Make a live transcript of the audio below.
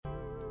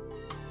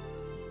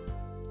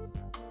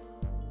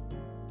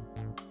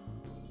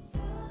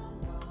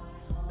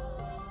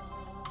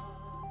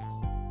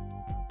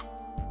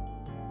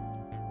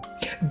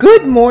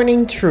Good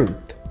morning,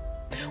 truth.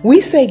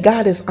 We say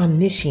God is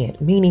omniscient,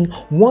 meaning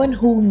one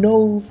who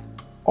knows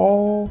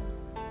all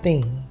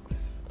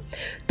things.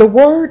 The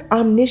word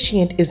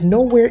omniscient is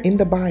nowhere in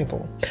the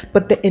Bible,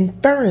 but the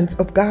inference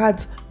of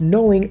God's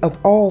knowing of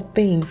all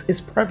things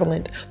is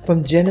prevalent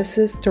from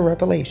Genesis to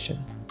Revelation.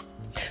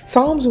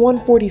 Psalms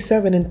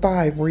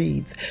 147:5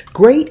 reads,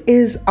 "Great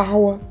is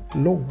our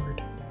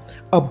Lord,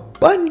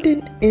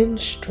 abundant in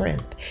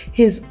strength.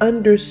 His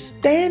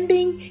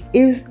understanding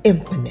is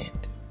infinite."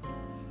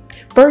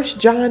 1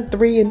 John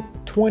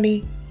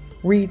 3:20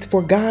 reads,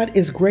 "For God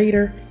is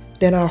greater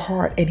than our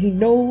heart, and He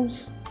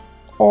knows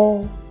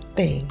all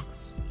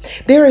things."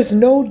 There is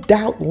no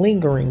doubt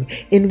lingering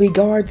in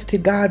regards to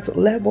God's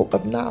level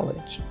of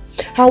knowledge.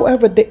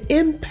 However, the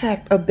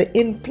impact of the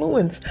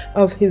influence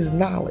of His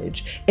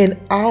knowledge in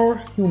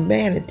our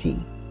humanity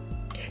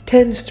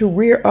tends to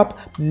rear up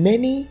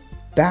many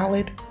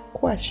valid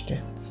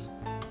questions.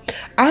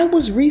 I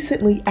was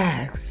recently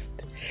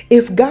asked,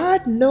 if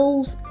God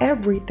knows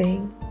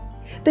everything,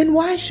 then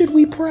why should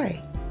we pray?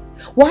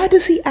 Why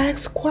does He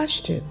ask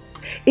questions?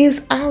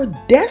 Is our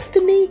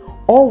destiny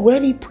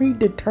already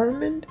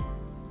predetermined?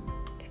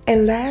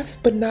 And last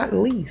but not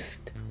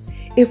least,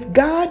 if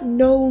God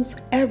knows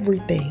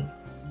everything,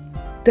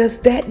 does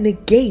that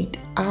negate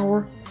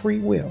our free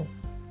will?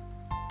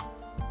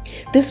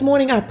 This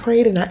morning I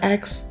prayed and I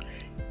asked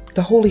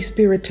the Holy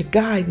Spirit to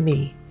guide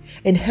me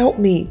and help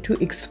me to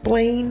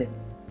explain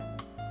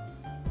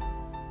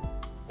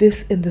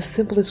this in the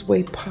simplest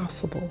way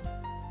possible,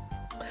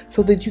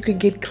 so that you can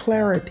get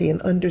clarity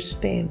and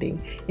understanding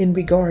in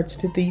regards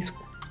to these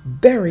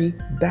very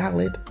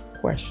valid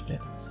questions.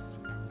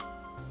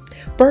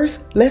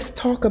 First, let's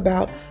talk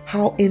about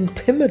how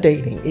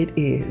intimidating it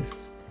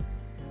is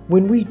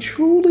when we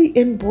truly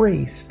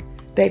embrace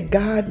that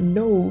God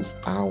knows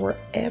our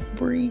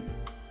every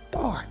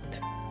thought.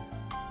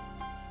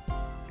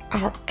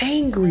 Our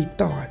angry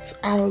thoughts,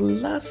 our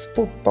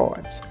lustful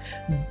thoughts,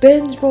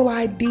 vengeful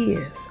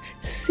ideas,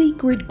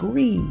 secret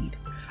greed,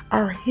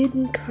 our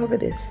hidden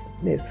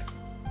covetousness.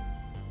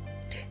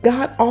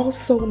 God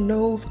also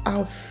knows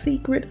our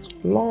secret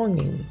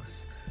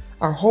longings,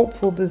 our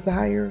hopeful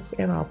desires,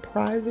 and our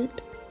private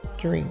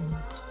dreams.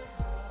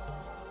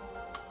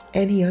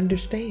 And He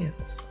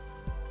understands.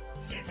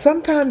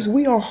 Sometimes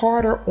we are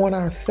harder on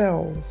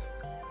ourselves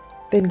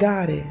than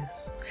God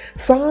is.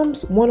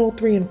 Psalms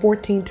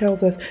 103:14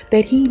 tells us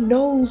that He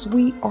knows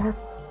we are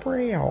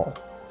frail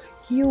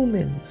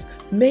humans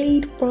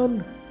made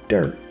from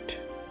dirt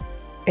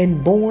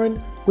and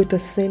born with a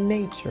sin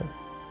nature.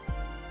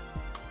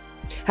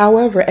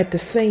 However, at the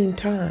same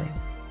time,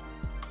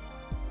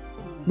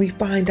 we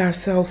find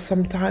ourselves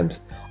sometimes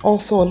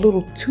also a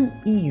little too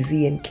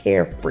easy and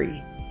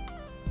carefree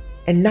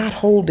and not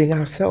holding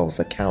ourselves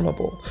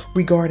accountable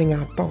regarding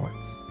our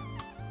thoughts.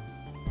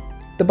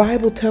 The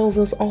Bible tells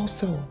us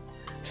also,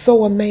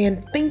 "So a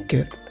man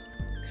thinketh,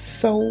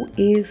 so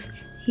is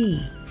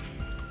he,"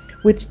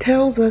 which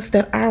tells us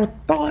that our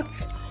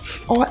thoughts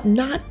ought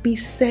not be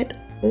set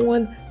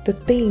on the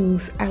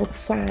things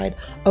outside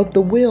of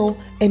the will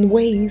and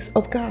ways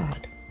of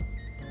God.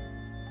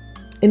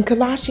 In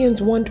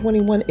Colossians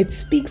 1:21, it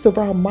speaks of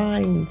our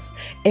minds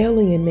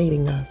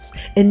alienating us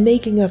and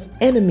making us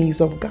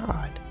enemies of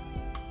God.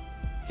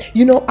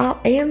 You know, our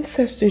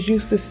ancestors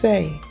used to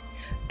say,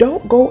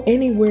 "Don't go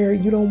anywhere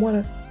you don't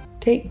want to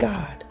take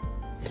God,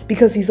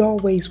 because He's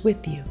always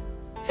with you."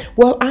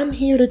 Well, I'm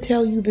here to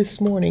tell you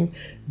this morning,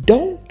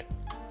 don't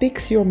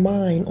fix your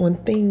mind on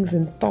things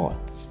and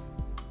thoughts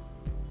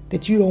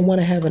that you don't want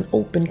to have an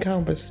open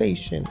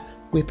conversation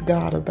with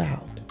God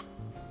about.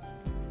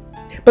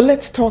 But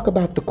let's talk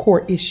about the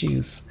core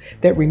issues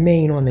that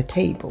remain on the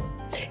table.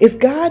 If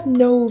God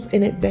knows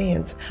in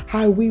advance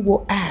how we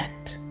will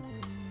act,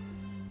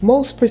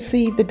 most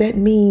perceive that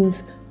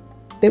means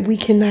that we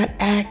cannot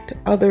act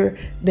other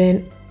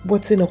than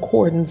what's in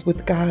accordance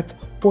with God's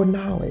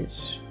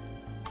foreknowledge.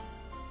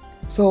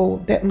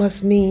 So that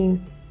must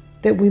mean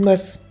that we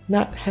must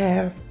not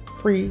have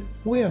free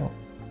will.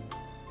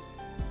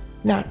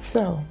 Not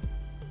so.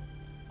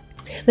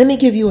 Let me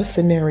give you a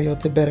scenario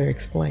to better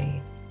explain.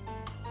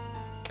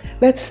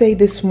 Let's say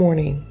this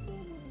morning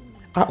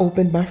I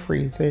opened my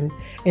freezer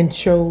and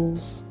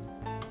chose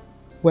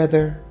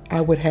whether I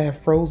would have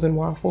frozen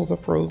waffles or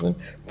frozen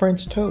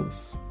French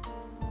toast.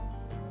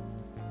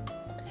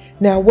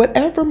 Now,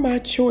 whatever my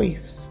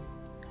choice,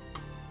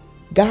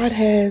 God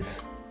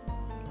has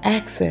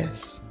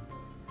access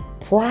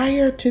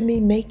prior to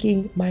me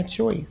making my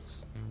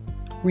choice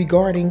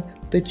regarding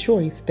the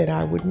choice that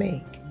I would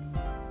make.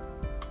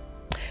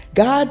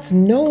 God's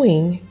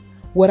knowing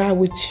what I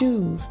would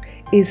choose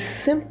is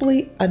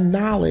simply a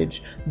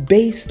knowledge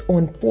based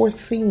on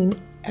foreseen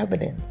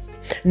evidence,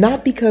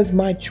 not because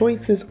my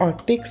choices are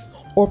fixed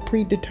or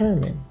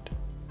predetermined.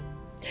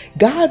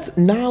 God's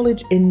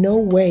knowledge in no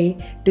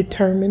way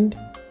determined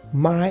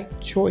my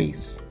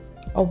choice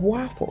of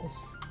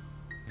waffles,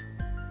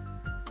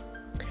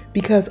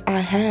 because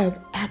I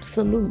have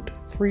absolute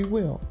free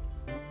will.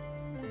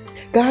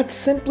 God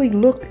simply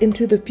looked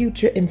into the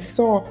future and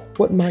saw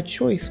what my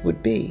choice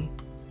would be.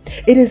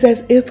 It is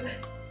as if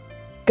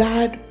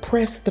God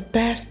pressed the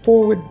fast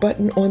forward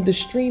button on the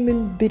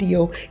streaming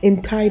video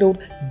entitled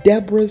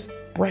Deborah's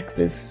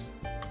Breakfast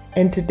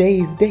and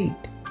today's date.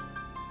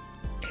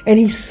 And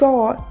he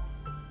saw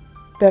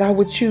that I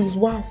would choose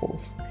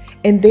waffles.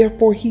 And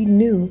therefore he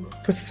knew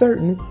for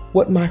certain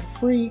what my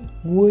free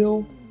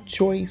will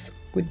choice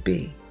would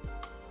be.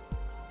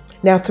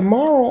 Now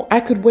tomorrow I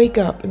could wake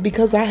up, and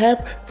because I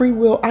have free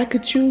will, I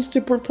could choose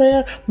to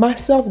prepare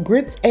myself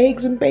grits,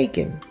 eggs, and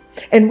bacon.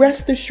 And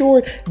rest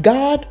assured,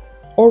 God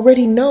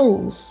already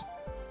knows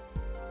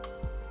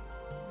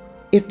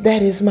if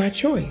that is my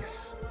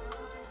choice,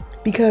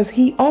 because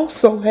he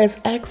also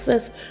has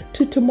access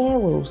to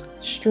tomorrow's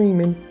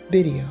streaming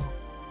video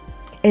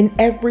and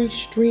every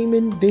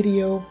streaming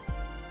video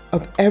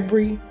of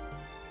everything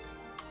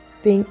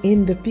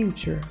in the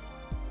future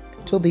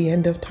till the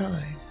end of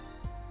time.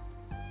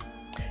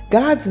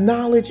 God's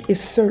knowledge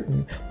is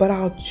certain, but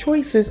our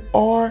choices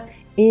are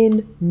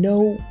in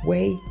no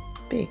way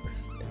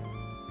fixed.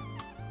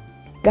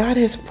 God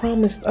has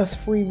promised us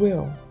free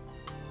will,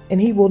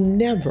 and he will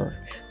never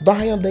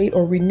violate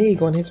or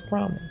renege on his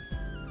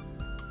promise.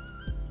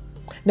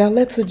 Now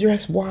let's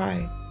address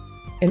why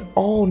an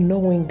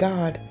all-knowing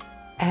God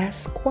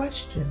asks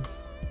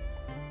questions.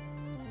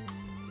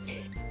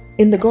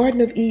 In the Garden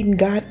of Eden,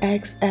 God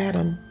asked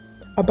Adam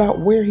about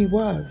where he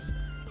was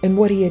and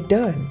what he had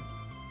done.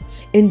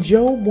 In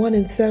Job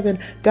 1:7,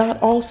 God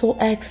also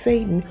asked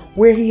Satan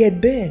where he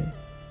had been.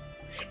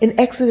 In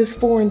Exodus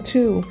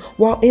 4:2,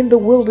 while in the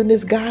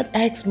wilderness, God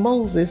asked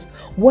Moses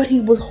what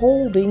he was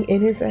holding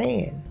in his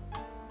hand.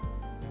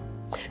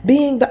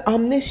 Being the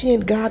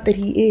omniscient God that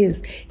he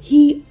is,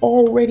 he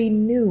already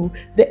knew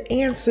the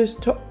answers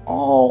to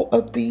all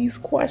of these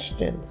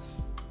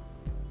questions.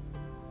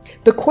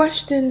 The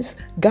questions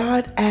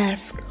God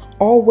asks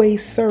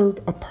always serve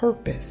a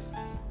purpose.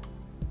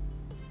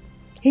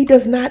 He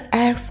does not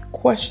ask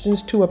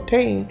questions to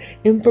obtain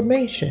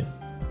information.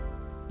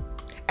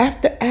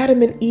 After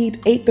Adam and Eve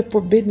ate the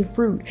forbidden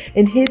fruit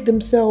and hid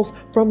themselves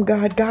from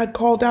God, God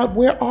called out,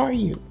 "Where are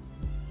you?"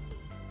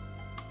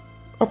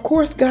 Of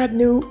course, God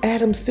knew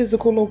Adam's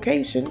physical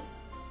location.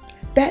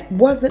 That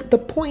wasn't the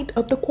point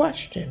of the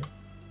question.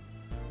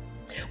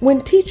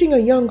 When teaching a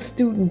young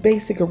student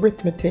basic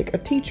arithmetic, a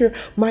teacher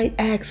might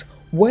ask,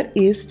 "What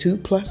is 2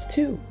 plus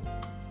 2?"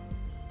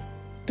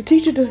 The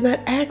teacher does not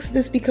ask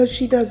this because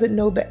she doesn't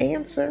know the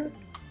answer.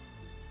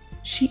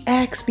 She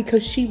asks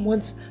because she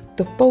wants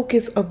the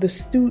focus of the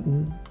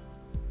student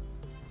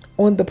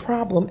on the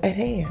problem at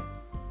hand.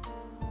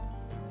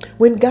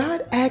 When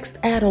God asked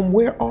Adam,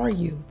 "Where are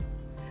you?"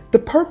 the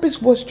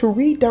purpose was to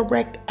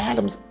redirect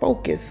Adam's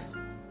focus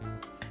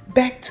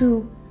back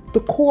to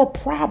the core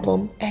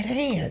problem at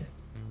hand: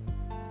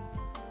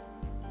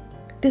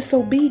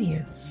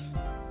 disobedience.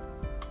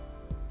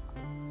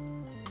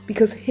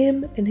 Because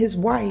him and his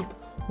wife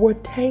were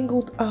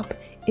tangled up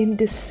in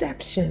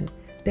deception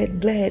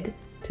that led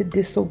to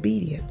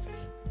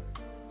disobedience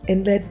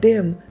and led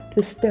them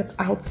to step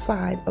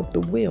outside of the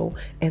will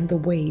and the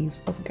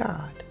ways of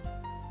God.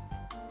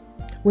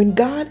 When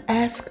God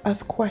asks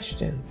us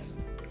questions,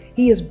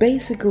 he is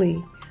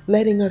basically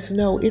letting us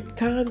know it's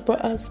time for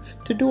us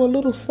to do a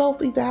little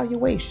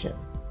self-evaluation.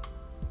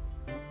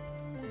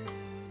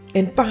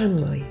 And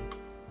finally,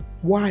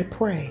 why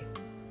pray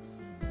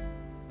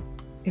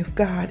if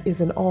God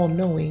is an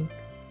all-knowing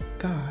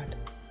God?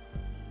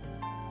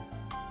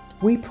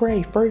 We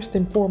pray first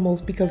and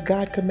foremost because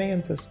God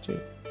commands us to.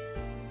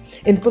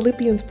 In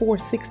Philippians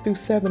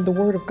 4:6-7, the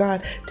Word of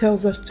God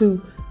tells us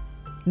to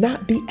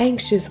not be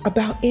anxious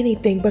about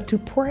anything, but to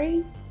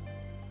pray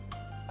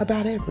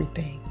about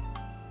everything.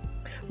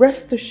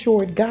 Rest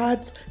assured,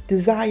 God's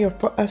desire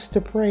for us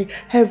to pray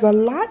has a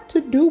lot to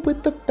do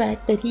with the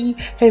fact that he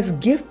has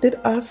gifted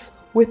us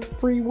with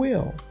free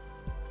will.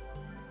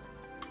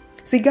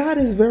 See, God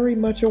is very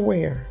much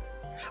aware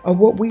of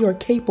what we are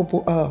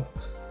capable of,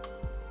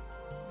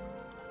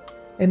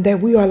 and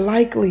that we are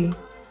likely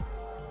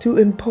to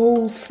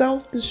impose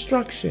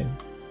self-destruction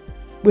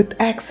with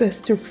access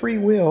to free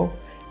will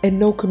and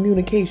no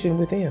communication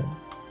with him.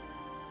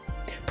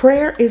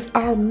 Prayer is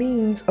our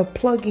means of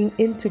plugging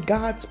into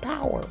God's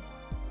power.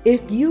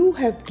 If you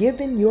have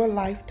given your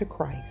life to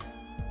Christ,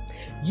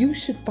 you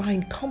should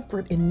find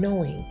comfort in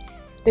knowing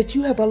that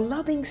you have a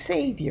loving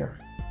Savior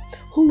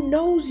who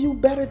knows you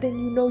better than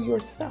you know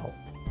yourself,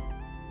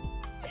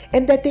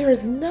 and that there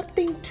is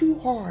nothing too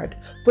hard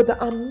for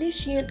the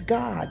omniscient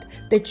God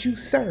that you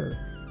serve.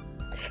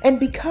 And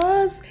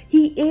because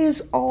he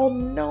is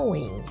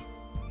all-knowing,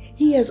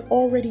 he has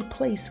already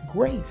placed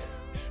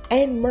grace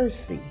and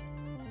mercy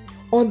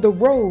on the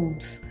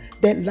roads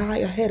that lie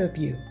ahead of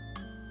you.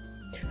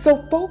 So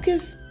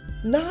focus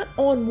not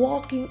on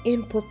walking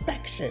in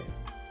perfection,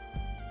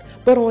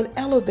 but on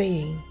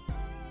elevating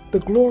the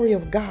glory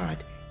of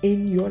God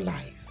in your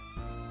life.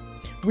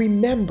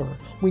 Remember,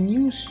 when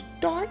you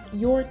start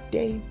your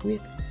day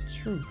with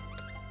truth,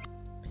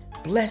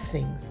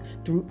 blessings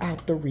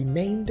throughout the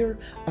remainder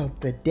of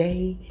the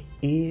day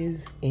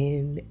is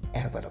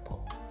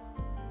inevitable.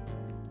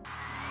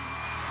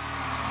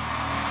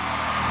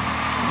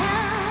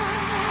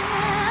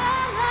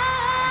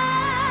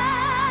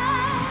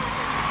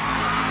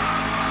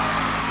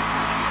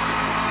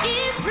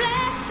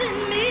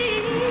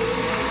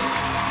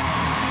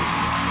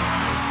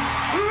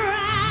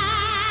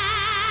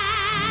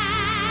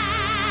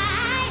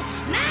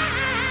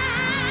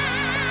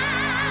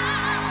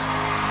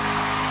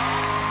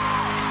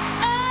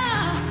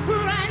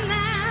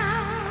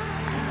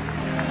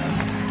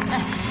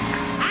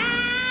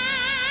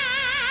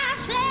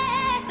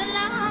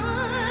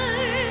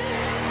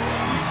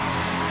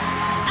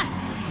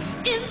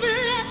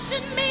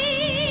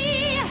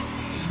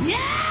 Yeah.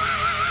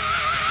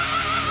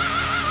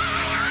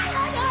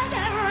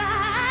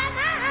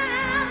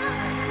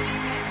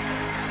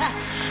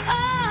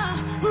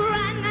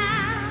 Right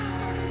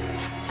now,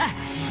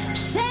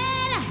 said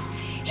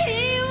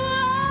he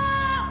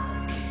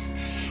woke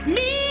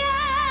me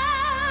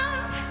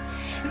up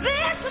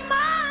this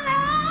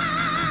morning,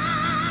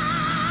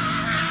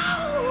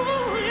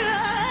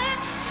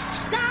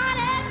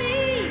 started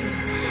me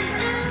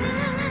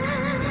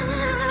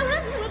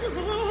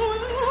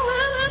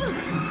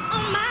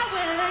on my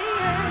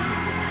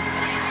way.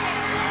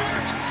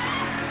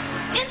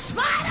 In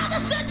spite of the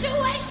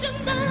situation,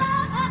 the